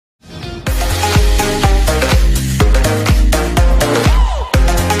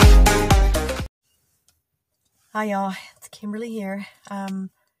Hi y'all, it's Kimberly here. I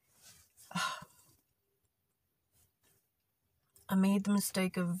made the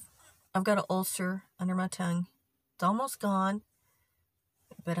mistake of, I've got an ulcer under my tongue. It's almost gone,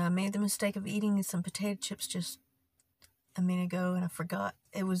 but I made the mistake of eating some potato chips just a minute ago, and I forgot.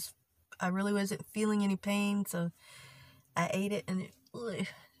 I really wasn't feeling any pain, so I ate it, and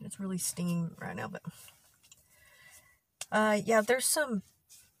it's really stinging right now, but yeah, there's some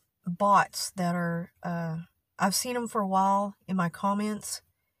bots that are, I've seen them for a while in my comments,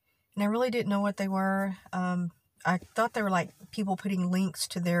 and I really didn't know what they were. I thought they were like people putting links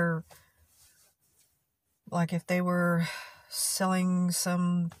to their, like if they were selling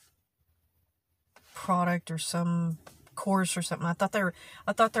some product or some course or something. I thought they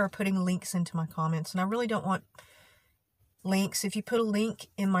were putting links into my comments, and I really don't want links. If you put a link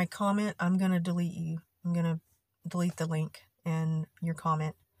in my comment, I'm going to delete you. I'm going to delete the link and your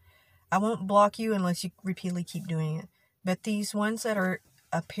comment. I won't block you unless you repeatedly keep doing it. But these ones that are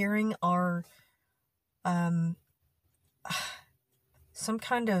appearing are some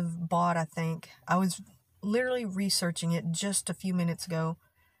kind of bot, I think. I was literally researching it just a few minutes ago,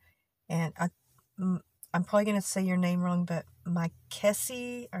 and I'm probably going to say your name wrong, but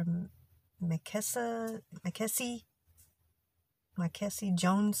Makesi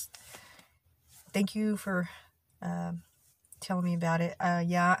Jones, thank you for telling me about it.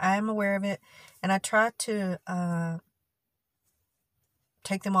 Yeah, I am aware of it, and I try to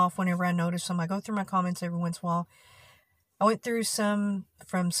take them off whenever I notice them. I go through my comments every once in a while. I went through some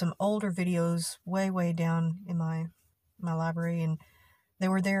from some older videos way down in my library, and they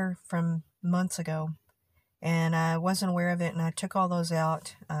were there from months ago, and I wasn't aware of it, and I took all those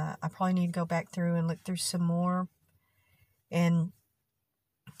out. I probably need to go back through and look through some more, and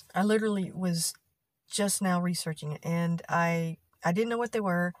I literally was just now researching it, and I didn't know what they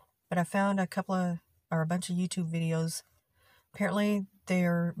were, but I found a bunch of YouTube videos. Apparently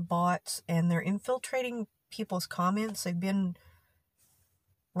they're bots, and they're infiltrating people's comments. They've been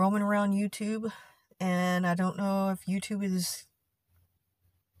roaming around YouTube, and I don't know if YouTube is,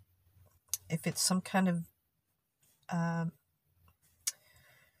 if it's some kind of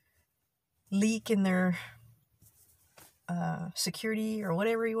leak in their security or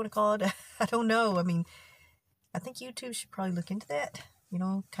whatever you want to call it. I don't know. I mean, I think YouTube should probably look into that,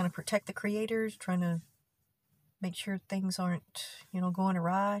 kind of protect the creators, trying to make sure things aren't, going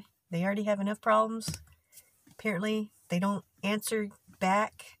awry. They already have enough problems. Apparently, they don't answer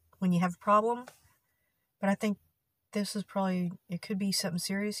back when you have a problem. But I think this is probably, it could be something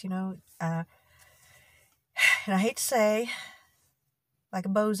serious, and I hate to say, like a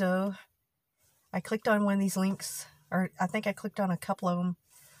bozo, I clicked on one of these links, or I think I clicked on a couple of them.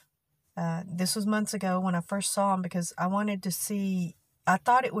 This was months ago when I first saw them, because I wanted to see, I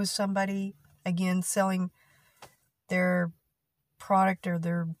thought it was somebody, again, selling their product, or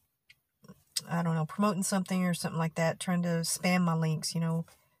their, I don't know, promoting something or something like that, trying to spam my links,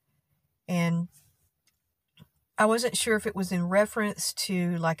 and I wasn't sure if it was in reference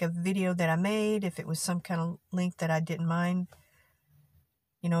to like a video that I made, if it was some kind of link that I didn't mind,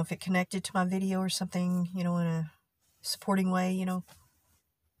 if it connected to my video or something, in a supporting way,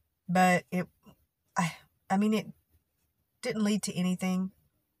 but I mean, it didn't lead to anything,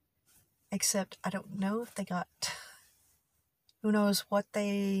 except I don't know if they got, who knows what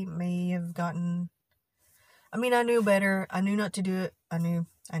they may have gotten. I mean, I knew better. I knew not to do it. I knew.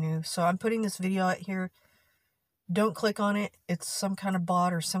 So I'm putting this video out here. Don't click on it. It's some kind of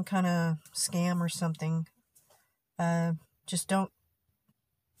bot or some kind of scam or something. Just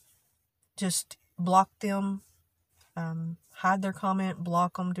block them. Hide their comment,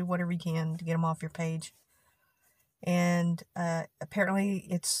 block them, do whatever you can to get them off your page. And apparently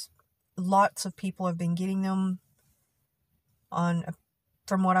it's lots of people have been getting them on,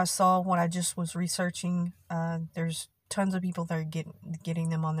 from what I saw, what I just was researching. There's tons of people that are getting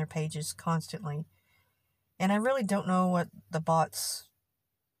them on their pages constantly. And I really don't know what the bots,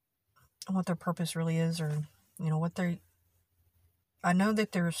 what their purpose really is, or, I know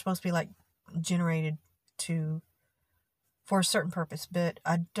that they're supposed to be like generated for a certain purpose, but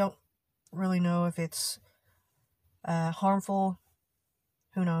I don't really know if it's harmful.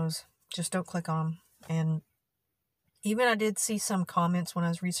 Who knows? Just don't click on them. And even I did see some comments when I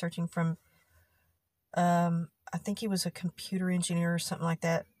was researching from, I think he was a computer engineer or something like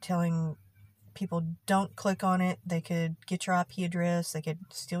that, telling people don't click on it. They could get your IP address, they could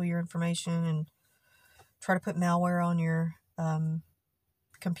steal your information and try to put malware on your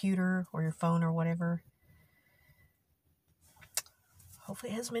computer or your phone or whatever.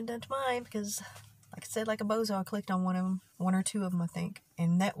 Hopefully it hasn't been done to mine, because like I said, like a bozo, I clicked on one or two of them, I think,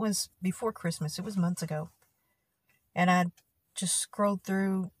 and that was before Christmas. It was months ago. And I just scrolled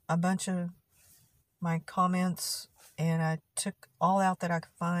through a bunch of my comments and I took all out that I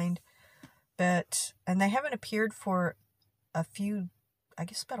could find. And they haven't appeared for a few, I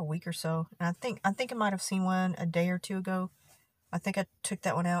guess about a week or so. And I think I might have seen one a day or two ago. I think I took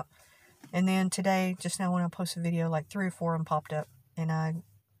that one out. And then today, just now when I posted a video, like 3 or 4 of them popped up. And I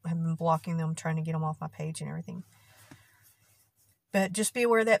have been blocking them, trying to get them off my page and everything. But just be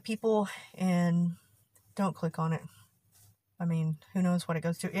aware of that, people, and don't click on it. I mean, who knows what it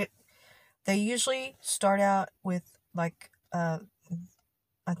goes to. They usually start out with, like, I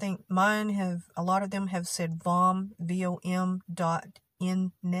think a lot of them have said VOM, VOM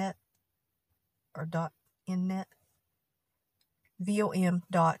 .innet, or .innet,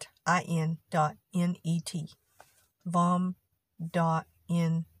 VOM.in.net,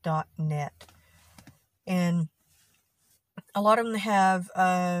 VOM.in.net. And a lot of them have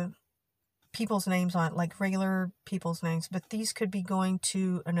people's names on it, like regular people's names, but these could be going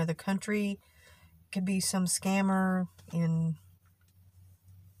to another country. Could be some scammer in,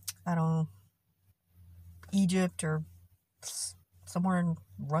 I don't know, Egypt or somewhere in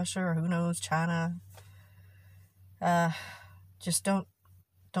Russia, or who knows, China. Just don't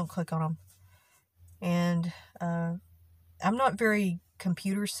click on them. And I'm not very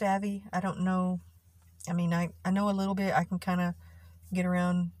computer savvy. I don't know. I mean, I know a little bit. I can kind of get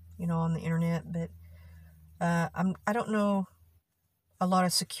around, on the internet, but I don't know a lot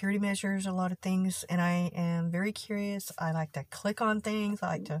of security measures, a lot of things, and I am very curious. I like to click on things. I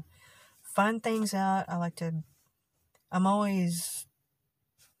like to find things out. I'm always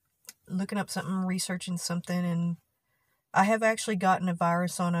looking up something, researching something, and I have actually gotten a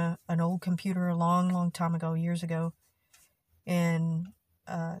virus on an old computer a long time ago, years ago, and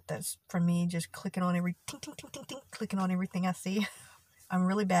that's from me just clicking on clicking on everything I see. I'm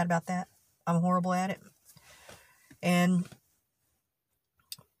really bad about that. I'm horrible at it, and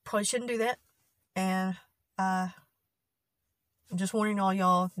probably shouldn't do that. And I'm just warning all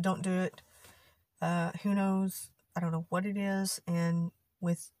y'all, don't do it. Who knows? I don't know what it is. And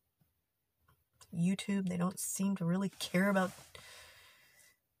with YouTube, they don't seem to really care about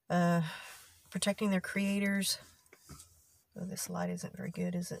protecting their creators. Oh, this light isn't very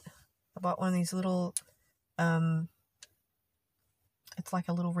good, is it? I bought one of these little, it's like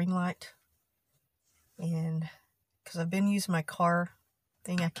a little ring light. And because I've been using my car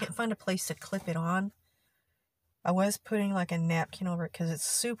thing, I can't find a place to clip it on. I was putting like a napkin over it because it's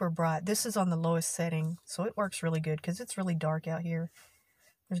super bright. This is on the lowest setting, so it works really good because it's really dark out here.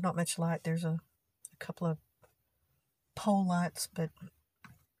 There's not much light. There's a couple of pole lights, but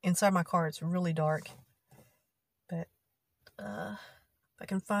inside my car it's really dark. But if I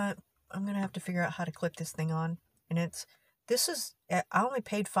can find, I'm gonna have to figure out how to clip this thing on. And I only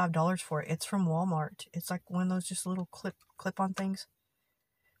paid $5 for it. It's from Walmart. It's like one of those just little clip-on things.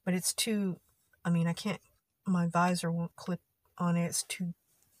 But it's I can't, my visor won't clip on it. It's too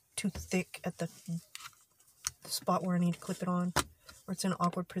thick at the spot where I need to clip it on. Or it's in an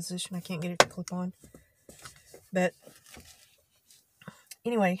awkward position. I can't get it to clip on. But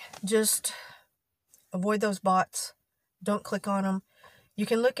anyway, just avoid those bots. Don't click on them. You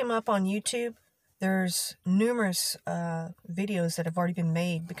can look them up on YouTube. There's numerous videos that have already been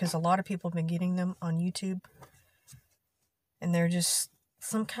made because a lot of people have been getting them on YouTube. And they're just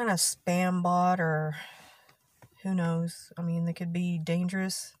some kind of spam bot, or who knows. I mean, they could be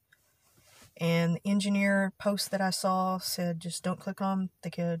dangerous. And the engineer post that I saw said just don't click on them. They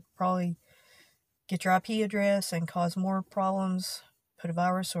could probably get your IP address and cause more problems. Put a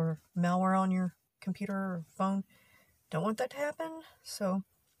virus or malware on your computer or phone. Don't want that to happen. So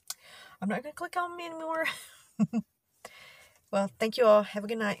I'm not going to click on them anymore. Well, thank you all. Have a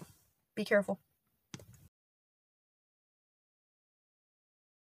good night. Be careful.